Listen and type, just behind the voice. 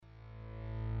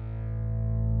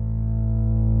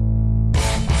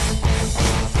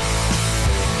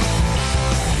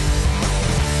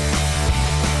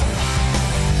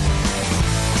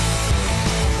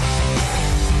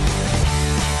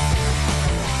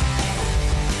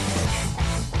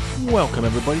Welcome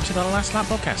everybody to the Last Lap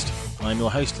Podcast. I'm your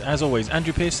host, as always,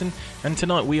 Andrew Pearson, and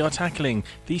tonight we are tackling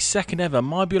the second ever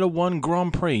Marbula One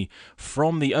Grand Prix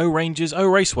from the O-Rangers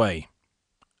O-Raceway.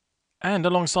 And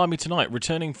alongside me tonight,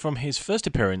 returning from his first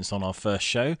appearance on our first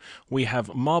show, we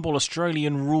have Marble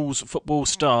Australian Rules football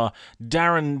star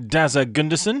Darren Dazza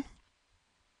Gunderson.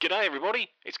 G'day everybody,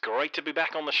 it's great to be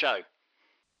back on the show.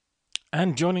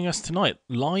 And joining us tonight,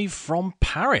 live from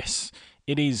Paris,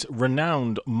 it is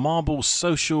renowned Marble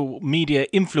social media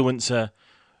influencer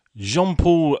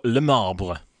Jean-Paul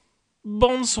Lemarbre.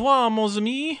 Bonsoir, mes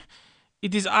amis.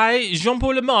 It is I,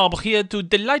 Jean-Paul Lemarbre, here to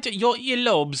delight your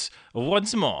earlobes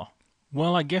once more.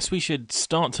 Well, I guess we should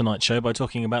start tonight's show by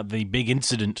talking about the big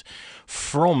incident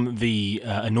from the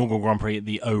inaugural Grand Prix at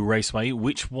the O Raceway,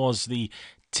 which was the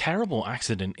terrible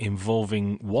accident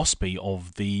involving Waspy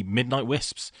of the Midnight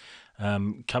Wisps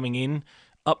coming in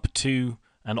up to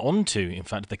and onto, in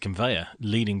fact, the conveyor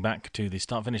leading back to the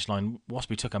start-finish line.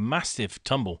 Waspy took a massive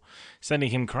tumble,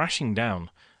 sending him crashing down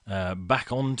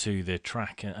back onto the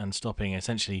track and stopping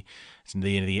essentially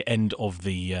the end of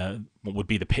the what would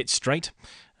be the pit straight.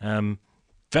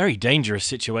 Very dangerous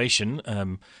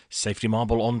situation. Safety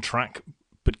marble on track,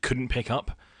 but couldn't pick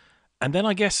up. And then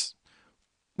I guess,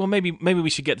 well, maybe we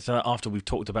should get to that after we've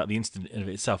talked about the incident in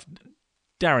itself.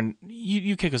 Darren,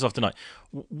 you kick us off tonight.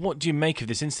 What do you make of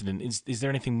this incident? Is there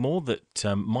anything more that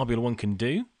Marbula One can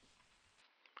do?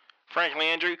 Frankly,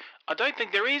 Andrew, I don't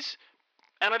think there is,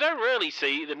 and I don't really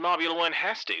see that Marbula One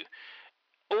has to.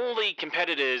 All the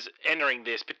competitors entering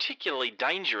this particularly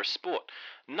dangerous sport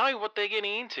know what they're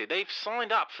getting into. They've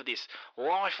signed up for this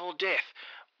life or death,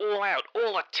 all out,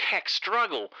 all attack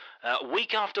struggle,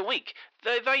 week after week.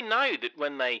 They know that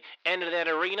when they enter that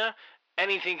arena,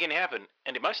 anything can happen,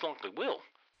 and it most likely will.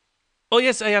 Oh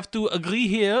yes, I have to agree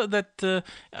here that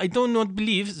I do not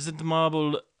believe that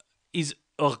Marble is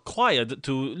required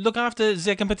to look after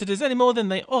their competitors any more than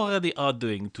they already are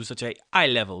doing to such a high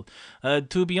level.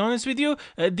 To be honest with you,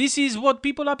 this is what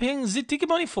people are paying the ticket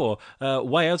money for.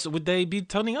 Why else would they be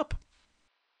turning up?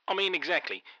 I mean,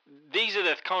 exactly. These are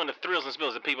the kind of thrills and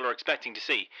spills that people are expecting to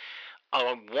see.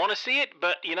 I want to see it,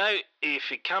 but, if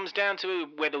it comes down to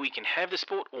whether we can have the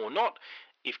sport or not,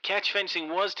 if catch fencing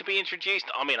was to be introduced,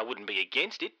 I wouldn't be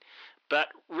against it. But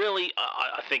really,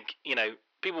 I think,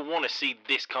 people want to see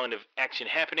this kind of action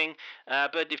happening.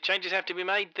 But if changes have to be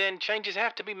made, then changes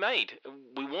have to be made.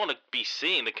 We want to be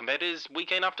seeing the competitors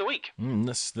week in after week.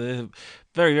 That's very,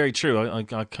 very true.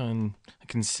 I can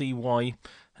see why,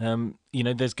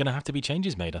 there's going to have to be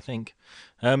changes made, I think.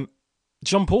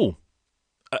 Jean-Paul,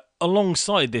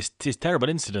 alongside this terrible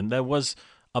incident, there was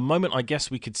a moment, I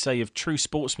guess we could say, of true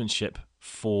sportsmanship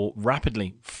for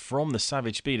Rapidly from the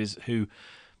Savage Speeders, who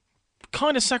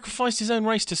kind of sacrificed his own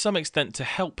race to some extent to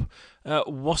help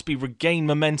Waspy regain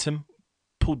momentum,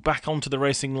 pulled back onto the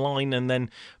racing line and then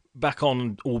back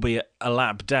on, albeit a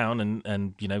lap down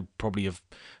and probably of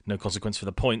no consequence for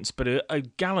the points, but a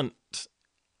gallant,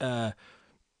 a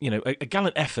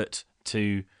gallant effort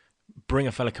to bring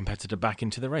a fellow competitor back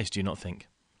into the race, do you not think?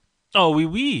 Oh,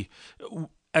 oui.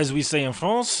 As we say in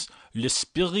France,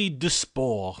 l'esprit du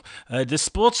sport. The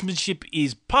sportsmanship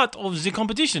is part of the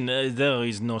competition. There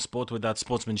is no sport without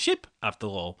sportsmanship, after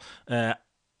all.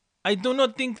 I do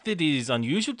not think that it is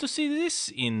unusual to see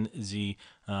this in the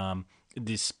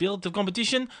spirit of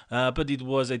competition, but it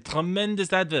was a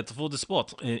tremendous advert for the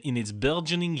sport in its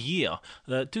burgeoning year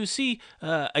to see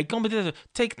a competitor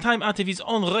take time out of his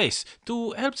own race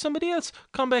to help somebody else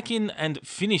come back in and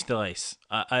finish the race.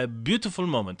 A beautiful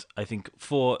moment, I think,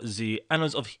 for the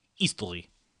annals of history.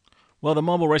 Well, the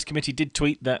Marble Race Committee did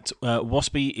tweet that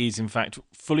Waspy is in fact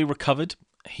fully recovered.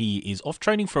 He is off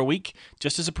training for a week,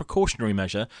 just as a precautionary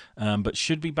measure, but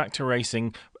should be back to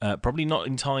racing, probably not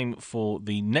in time for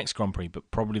the next Grand Prix,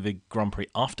 but probably the Grand Prix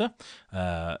after.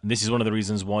 This is one of the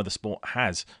reasons why the sport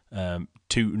has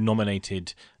two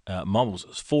nominated marbles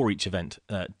for each event,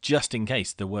 just in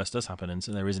case the worst does happen, and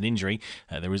so there is an injury.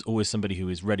 There is always somebody who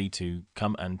is ready to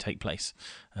come and take place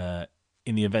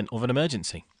in the event of an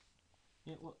emergency.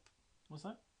 Yeah, what was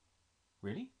that?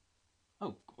 Really?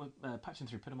 Oh, patching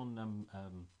through. Put him on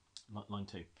line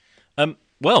 2.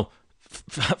 Well,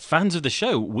 fans of the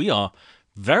show, we are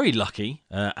very lucky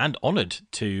and honoured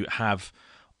to have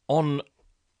on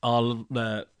our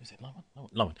is it line 1? No,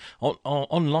 line 1.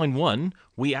 On line 1,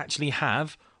 we actually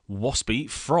have Waspy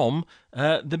from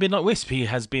the Midnight Wisp. He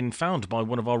has been found by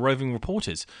one of our roving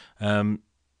reporters.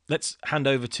 Let's hand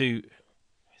over to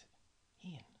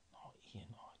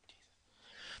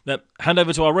hand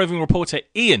over to our roving reporter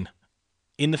Ian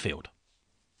in the field.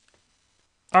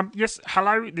 Yes,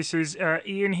 hello. This is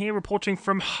Ian here reporting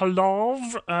from Halov,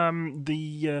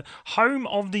 the home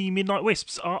of the Midnight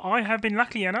Wisps. I have been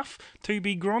lucky enough to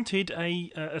be granted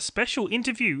a special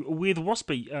interview with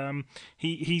Waspy.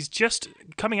 He's just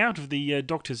coming out of the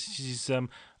doctor's.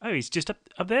 He's just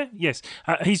up there. Yes,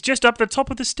 he's just up the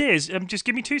top of the stairs. Just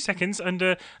give me 2 seconds, and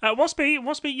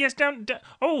Waspy, yes, down.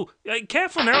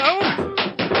 Careful now.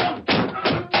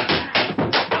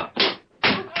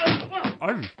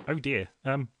 Oh dear.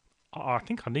 I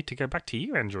think I need to go back to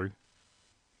you, Andrew.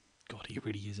 God, he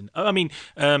really isn't.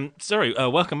 Sorry.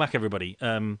 Welcome back, everybody.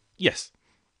 Yes.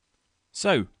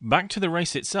 So back to the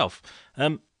race itself.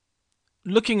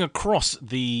 Looking across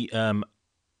the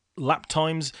lap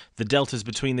times, the deltas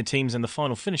between the teams, and the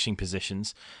final finishing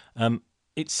positions.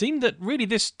 It seemed that really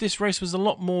this race was a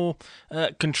lot more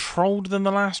controlled than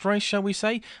the last race, shall we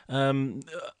say?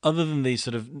 Other than the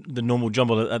sort of the normal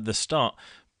jumble at the start,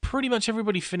 pretty much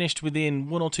everybody finished within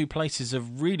 1 or 2 places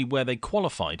of really where they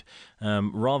qualified,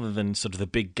 rather than sort of the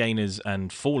big gainers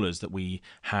and fallers that we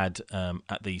had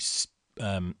at the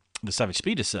Savage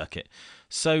Speeder circuit.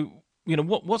 So,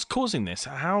 what's causing this?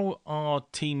 How are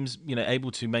teams, able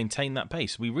to maintain that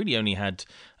pace? We really only had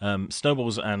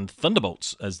Snowballs and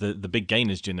Thunderbolts as the big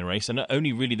gainers during the race, and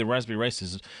only really the Raspberry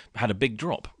Racers had a big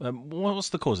drop. What's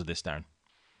the cause of this, Darren?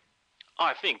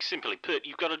 I think, simply put,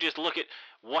 you've got to just look at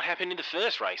what happened in the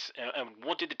first race and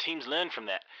what did the teams learn from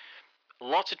that.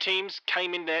 Lots of teams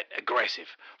came in there aggressive,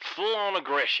 full-on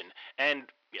aggression, and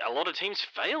a lot of teams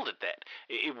failed at that.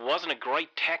 It wasn't a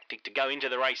great tactic to go into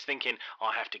the race thinking,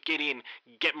 I have to get in,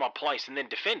 get my place, and then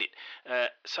defend it.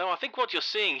 So I think what you're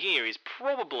seeing here is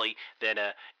probably that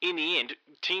in the end,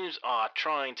 teams are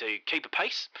trying to keep a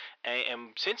pace, and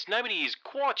since nobody is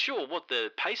quite sure what the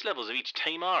pace levels of each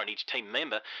team are and each team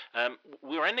member,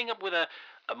 we're ending up with a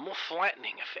more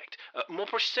flattening effect, more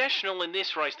processional in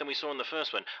this race than we saw in the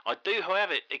first one. I do,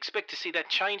 however, expect to see that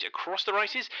change across the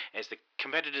races as the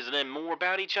competitors learn more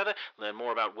about each other, learn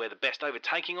more about where the best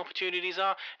overtaking opportunities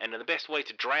are, and the best way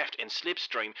to draft and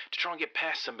slipstream to try and get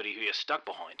past somebody who you're stuck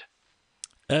behind.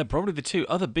 Probably the 2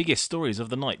 other biggest stories of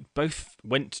the night both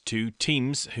went to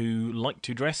teams who like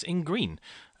to dress in green.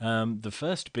 The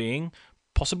first being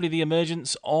possibly the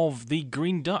emergence of the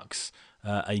Green Ducks,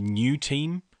 a new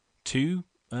team to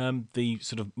the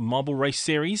sort of Marble Race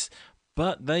series,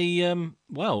 but they,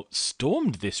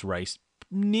 stormed this race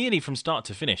nearly from start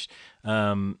to finish.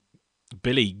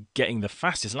 Billy getting the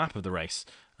fastest lap of the race,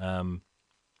 on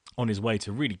his way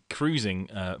to really cruising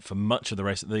for much of the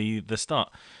race at the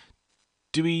start.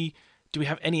 Do we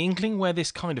have any inkling where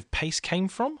this kind of pace came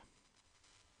from?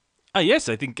 Yes,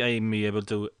 I think I may be able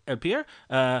to help here.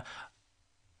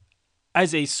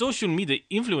 As a social media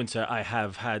influencer, I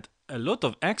have had a lot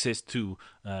of access to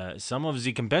some of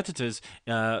the competitors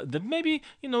that maybe,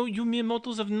 you mere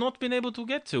mortals have not been able to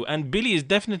get to. And Billy is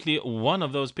definitely one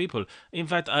of those people. In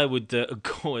fact, I would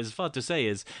go as far to say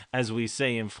as we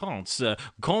say in France,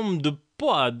 comme de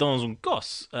pois dans un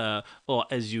gosse, or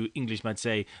as you English might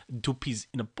say, two peas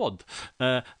in a pod.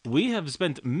 We have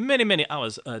spent many, many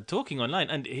hours talking online,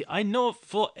 and I know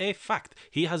for a fact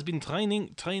he has been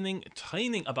training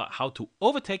about how to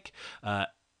overtake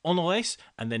on a race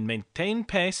and then maintain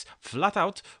pace flat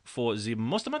out for the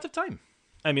most amount of time.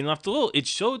 I mean, after all, it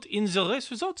showed in the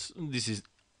race results. This is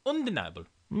undeniable.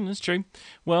 That's true.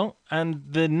 Well, and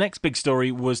the next big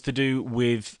story was to do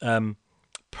with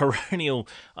perennial,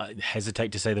 I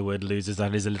hesitate to say the word losers,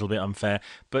 that is a little bit unfair,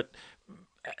 but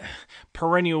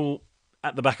perennial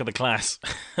at the back of the class,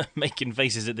 making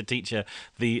faces at the teacher,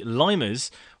 the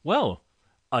Limers. Well,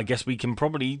 I guess we can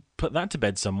probably put that to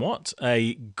bed somewhat.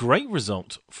 A great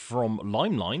result from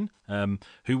Limeline,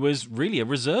 who was really a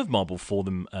reserve marble for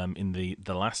them in the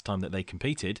last time that they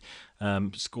competed.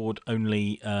 Scored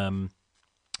only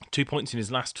 2 points in his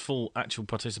last full actual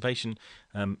participation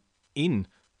in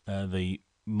the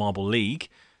Marble League.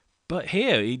 But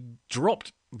here, he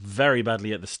dropped very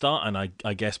badly at the start, and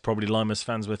I guess probably Limas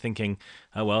fans were thinking,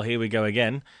 oh, well, here we go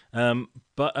again.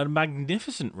 But a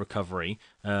magnificent recovery,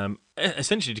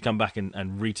 essentially to come back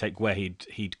and retake where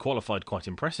he'd qualified quite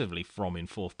impressively from in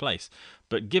 4th place.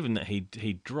 But given that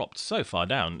he'd dropped so far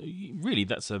down, really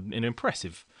that's an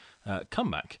impressive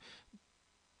comeback.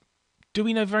 Do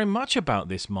we know very much about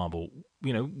this marble?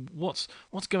 What's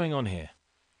going on here?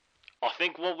 I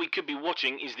think what we could be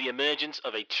watching is the emergence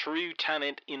of a true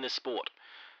talent in the sport.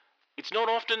 It's not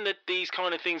often that these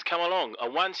kind of things come along. A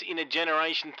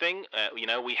once-in-a-generation thing.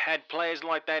 We had players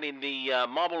like that in the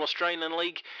Marble Australian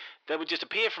League that would just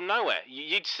appear from nowhere.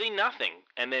 You'd see nothing,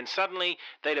 and then suddenly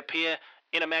they'd appear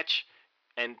in a match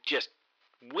and just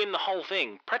win the whole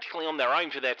thing practically on their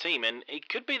own for their team, and it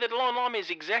could be that Lime is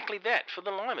exactly that for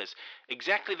the Limers,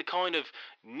 exactly the kind of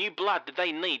new blood that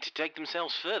they need to take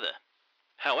themselves further.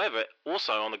 However,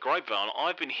 also on the grapevine,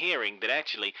 I've been hearing that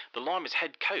actually the Limers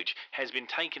head coach has been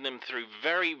taking them through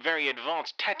very, very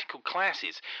advanced tactical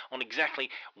classes on exactly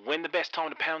when the best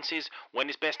time to pounce is, when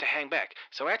it's best to hang back.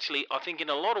 So actually, I think in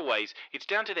a lot of ways, it's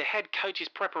down to the head coach's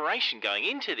preparation going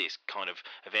into this kind of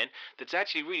event that's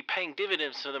actually really paying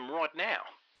dividends for them right now.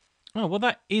 Oh, well,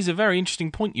 that is a very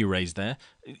interesting point you raised there.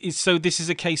 So this is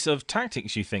a case of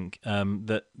tactics, you think,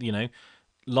 that,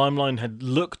 Limeline had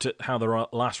looked at how the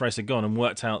last race had gone and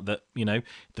worked out that,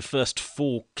 the first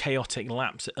 4 chaotic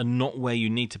laps are not where you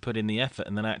need to put in the effort,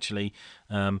 and then actually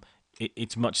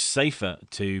it's much safer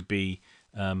to be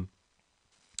kind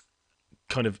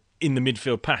of in the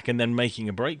midfield pack and then making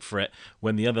a break for it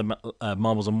when the other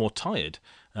marbles are more tired.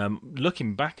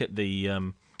 Looking back at the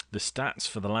stats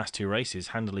for the last 2 races,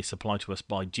 handily supplied to us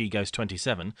by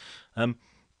GGhost27,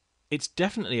 it's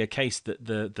definitely a case that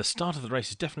the start of the race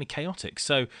is definitely chaotic.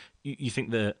 So you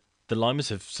think the Limers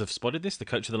have spotted this, the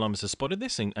coach of the Limers has spotted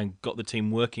this and got the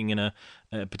team working in a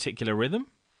particular rhythm?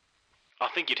 I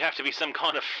think you'd have to be some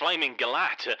kind of flaming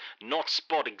galat to not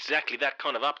spot exactly that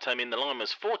kind of uptime in the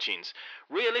Limers' fortunes.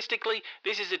 Realistically,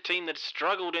 this is a team that's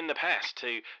struggled in the past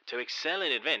to excel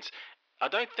in events. I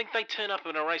don't think they turn up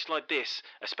in a race like this,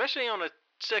 especially on a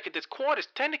circuit that's quite as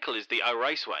technical as the O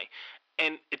Raceway,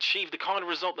 and achieve the kind of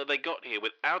result that they got here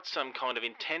without some kind of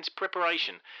intense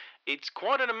preparation. It's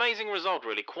quite an amazing result,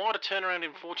 really. Quite a turnaround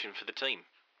in fortune for the team.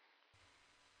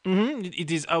 It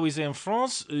is always in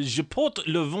France. Je porte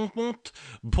le vent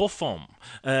profond.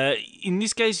 In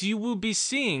this case, you will be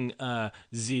seeing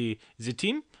the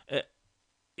team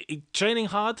training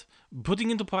hard,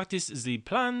 putting into practice the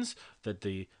plans that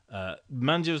the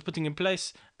manager is putting in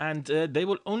place, and they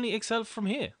will only excel from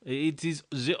here. It is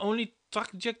the only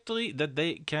trajectory that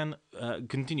they can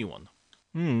continue on.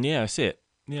 Yeah, I see it.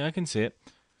 Yeah, I can see it.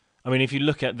 I mean, if you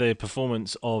look at the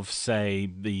performance of, say,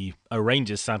 the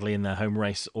Rangers, sadly, in their home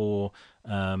race, or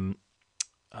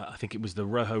I think it was the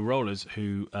Rojo Rollers,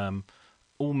 who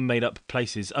all made up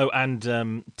places. Oh, and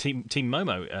Team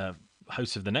Momo,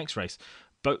 hosts of the next race.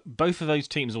 Both of those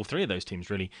teams, all 3 of those teams,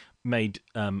 really, made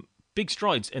big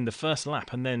strides in the first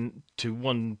lap, and then to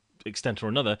one extent or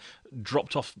another,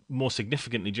 dropped off more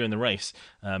significantly during the race.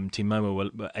 Team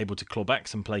Momo were able to claw back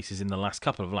some places in the last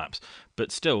couple of laps,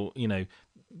 but still,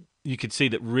 you could see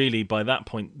that really by that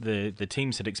point the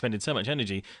teams had expended so much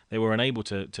energy they were unable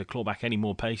to claw back any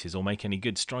more paces or make any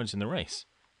good strides in the race.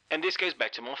 And this goes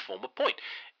back to my former point.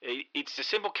 It's a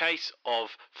simple case of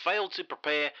fail to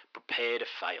prepare, prepare to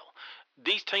fail.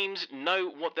 These teams know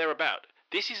what they're about.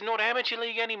 This is not amateur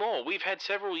league anymore. We've had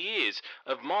several years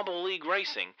of Marble League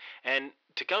racing, and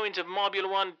to go into Marbula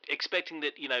One expecting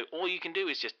that all you can do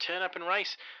is just turn up and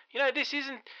race, this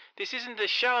isn't the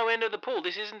shallow end of the pool.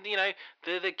 This isn't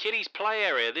the kiddies play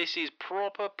area. This is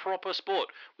proper sport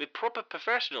with proper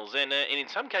professionals, and in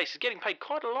some cases getting paid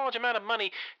quite a large amount of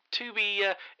money to be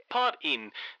part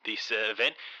in this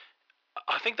event.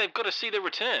 I think they've got to see the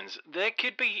returns. There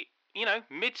could be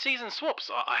mid-season swaps.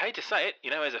 I hate to say it,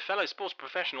 as a fellow sports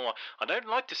professional, I don't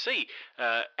like to see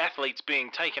athletes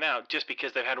being taken out just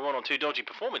because they've had 1 or 2 dodgy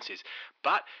performances.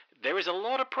 But there is a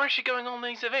lot of pressure going on in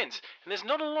these events, and there's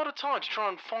not a lot of time to try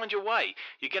and find your way.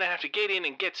 You're going to have to get in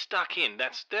and get stuck in.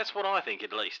 That's what I think,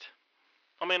 at least.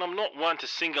 I mean, I'm not one to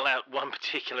single out one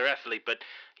particular athlete, but,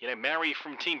 Mary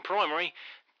from Team Primary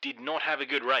did not have a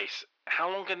good race. How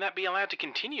long can that be allowed to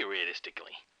continue,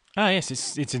 realistically? Yes,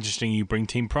 it's interesting you bring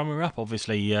Team Primary up.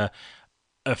 Obviously, a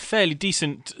fairly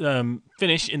decent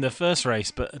finish in the first race,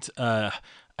 but a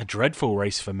dreadful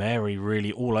race for Mary,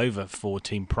 really, all over for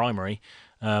Team Primary.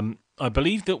 I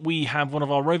believe that we have one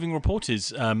of our roving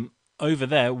reporters over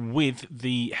there with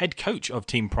the head coach of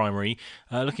Team Primary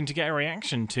looking to get a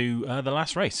reaction to the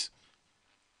last race.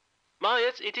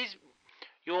 Yes, it is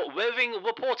your roving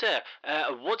reporter,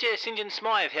 Roger St. John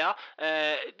Smythe here,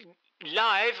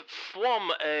 live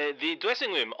from the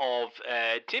dressing room of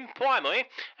Team Primary,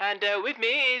 and with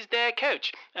me is their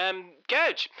coach.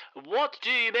 Coach, what do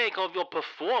you make of your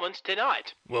performance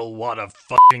tonight? Well, what a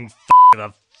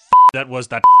that was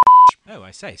that. Oh,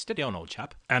 I say, steady on, old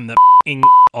chap. And the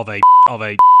of a.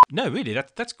 No, really,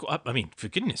 that's. I mean, for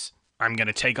goodness, I'm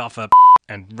gonna take off a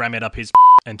and ram it up his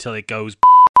until it goes.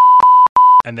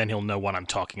 And then he'll know what I'm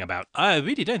talking about. I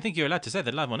really don't think you're allowed to say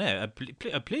that live on air.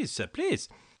 Please, sir, please.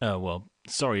 Well,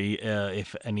 sorry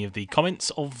if any of the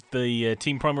comments of the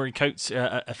Team Primary Coats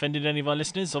offended any of our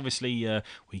listeners. Obviously,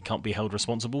 we can't be held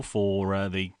responsible for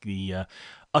the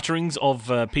utterings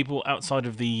of people outside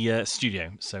of the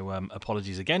studio. So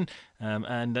apologies again,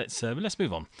 and let's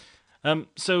move on.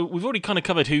 So we've already kind of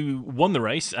covered who won the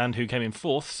race and who came in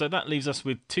fourth. So that leaves us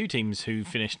with two teams who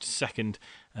finished second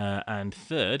and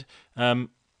third.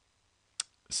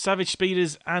 Savage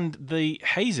Speeders and the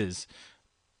Hazers.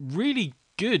 Really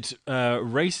good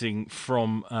racing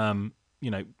from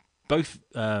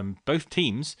both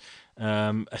teams,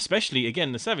 especially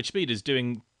again the Savage Speeders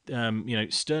doing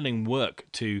sterling work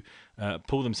to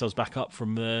pull themselves back up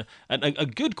from a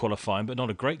good qualifying, but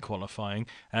not a great qualifying.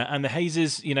 And the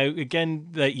Hazers, again,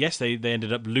 they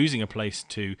ended up losing a place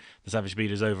to the Savage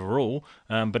Speeders overall,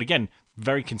 but again,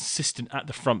 very consistent at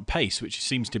the front pace, which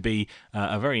seems to be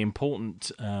a very important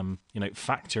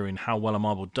factor in how well a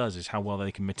marble does, is how well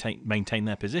they can maintain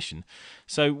their position.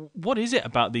 So what is it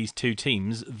about these two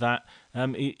teams that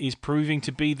is proving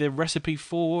to be the recipe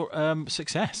for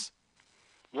success?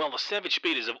 Well, the Savage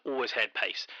Speeders have always had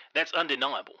pace. That's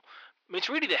undeniable. It's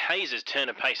really the Hazers' turn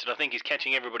of pace that I think is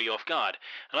catching everybody off guard.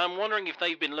 And I'm wondering if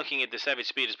they've been looking at the Savage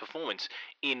Speeders' performance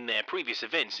in their previous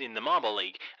events in the Marble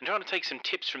League and trying to take some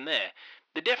tips from there.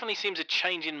 There definitely seems a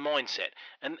change in mindset,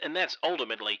 and that's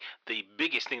ultimately the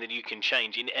biggest thing that you can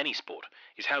change in any sport,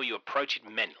 is how you approach it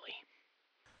mentally.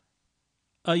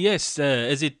 Yes,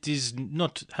 as it is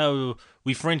not how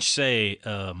we French say,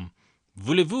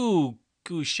 voulez-vous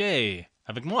coucher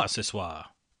avec moi ce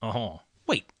soir?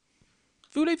 Wait.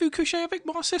 Voulez-vous coucher avec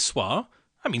moi ce soir?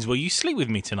 That means will you sleep with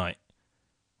me tonight?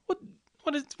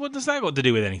 What does that got to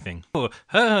do with anything? Oh,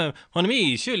 mon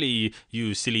ami, surely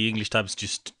you silly English types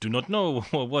just do not know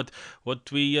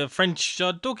what we French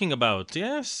are talking about.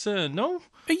 Yes? No?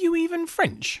 Are you even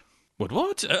French?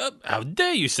 What? How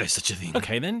dare you say such a thing?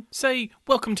 Okay, then, say,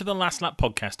 welcome to the Last Lap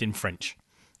podcast in French.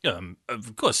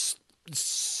 Of course.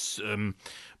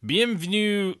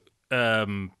 Bienvenue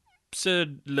sur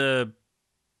le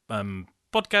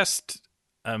podcast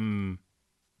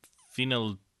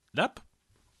Final Lap?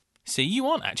 See, you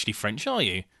aren't actually French, are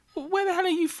you? Where the hell are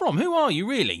you from? Who are you,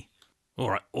 really? All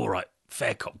right,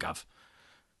 fair cop, Gov.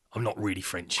 I'm not really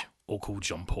French, or called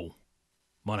Jean-Paul.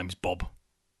 My name's Bob,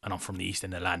 and I'm from the East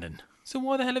End of London. So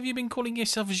why the hell have you been calling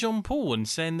yourself Jean-Paul and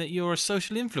saying that you're a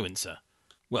social influencer?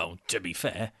 Well, to be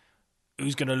fair,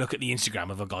 who's going to look at the Instagram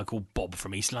of a guy called Bob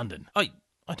from East London? I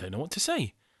don't know what to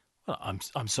say. Well,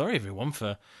 I'm sorry, everyone,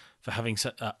 for having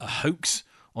a hoax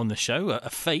on the show, a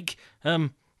fake.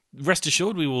 Rest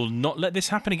assured, we will not let this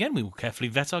happen again. We will carefully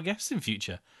vet our guests in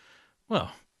future.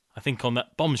 Well, I think on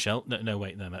that bombshell... No,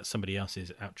 wait, that's somebody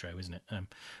else's outro, isn't it?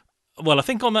 Well, I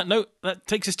think on that note, that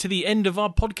takes us to the end of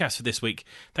our podcast for this week.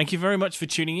 Thank you very much for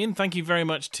tuning in. Thank you very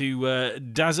much to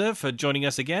Dazza for joining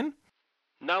us again.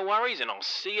 No worries, and I'll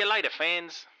see you later,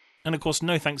 fans. And, of course,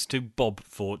 no thanks to Bob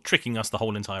for tricking us the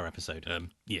whole entire episode.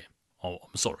 I'm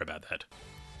sorry about that.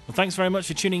 Well, thanks very much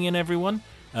for tuning in, everyone.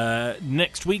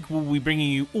 Next week, we'll be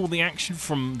bringing you all the action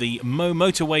from the Mo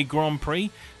Motorway Grand Prix,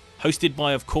 hosted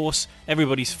by, of course,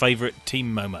 everybody's favourite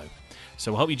Team Momo.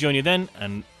 So I hope you join you then,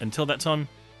 and until that time,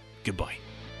 goodbye.